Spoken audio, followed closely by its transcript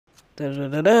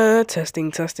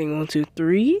Testing, testing, 1, 2,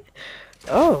 3.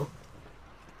 Oh,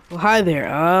 well, hi there.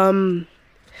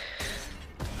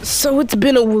 So it's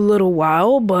been a little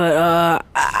while, but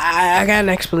I got an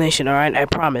explanation. All right, I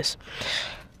promise.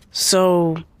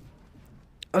 So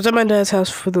I was at my dad's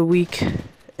house for the week,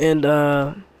 and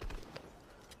I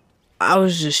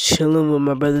was just chilling with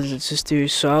my brothers and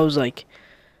sisters. So I was like,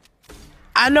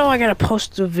 I know I gotta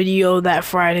post a video that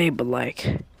Friday, but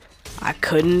like, I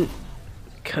couldn't,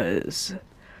 cause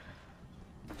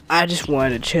I just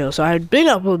wanted to chill. So I had been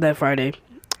uploaded that Friday.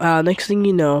 Next thing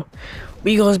you know,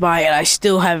 week goes by and I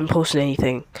still haven't posted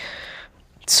anything.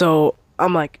 So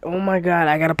I'm like, oh my god,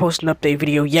 I gotta post an update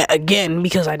video yet again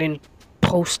because I didn't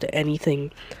post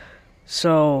anything.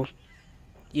 So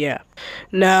yeah.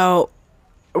 Now,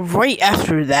 right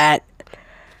after that,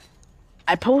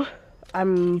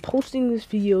 I'm posting this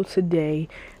video today,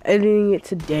 editing it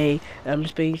today. I'm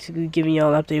just basically giving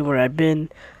y'all an update where I've been.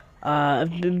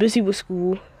 I've been busy with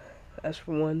school, as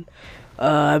for one.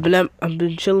 I've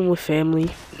been chilling with family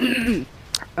for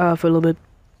a little bit,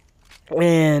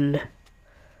 and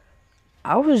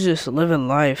I was just living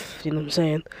life. You know what I'm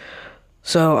saying?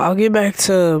 So I'll get back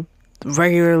to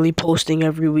regularly posting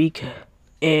every week,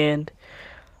 and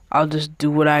I'll just do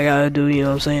what I gotta do, you know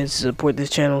what I'm saying, to support this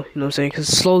channel, you know what I'm saying, because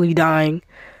it's slowly dying,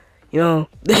 you know,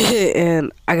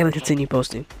 and I gotta continue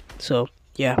posting, so,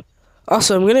 yeah.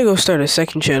 Also, I'm gonna go start a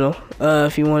second channel,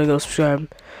 if you wanna go subscribe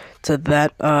to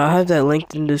that. I have that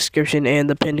linked in the description and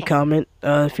the pinned comment,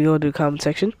 if you go to the comment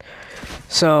section.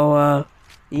 So,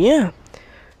 yeah.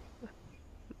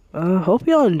 Hope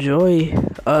y'all enjoy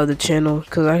the channel,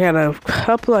 because I got a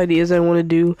couple ideas I want to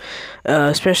do,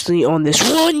 especially on this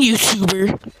one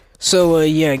YouTuber. So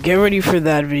yeah, get ready for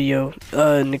that video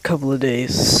in a couple of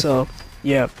days. So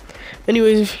yeah,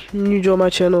 anyways, if you enjoy my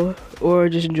channel or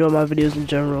just enjoy my videos in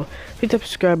general, hit that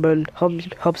subscribe button.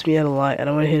 Helps me out a lot, and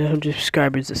I want to hit 100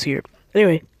 subscribers this year.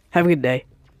 Anyway, have a good day.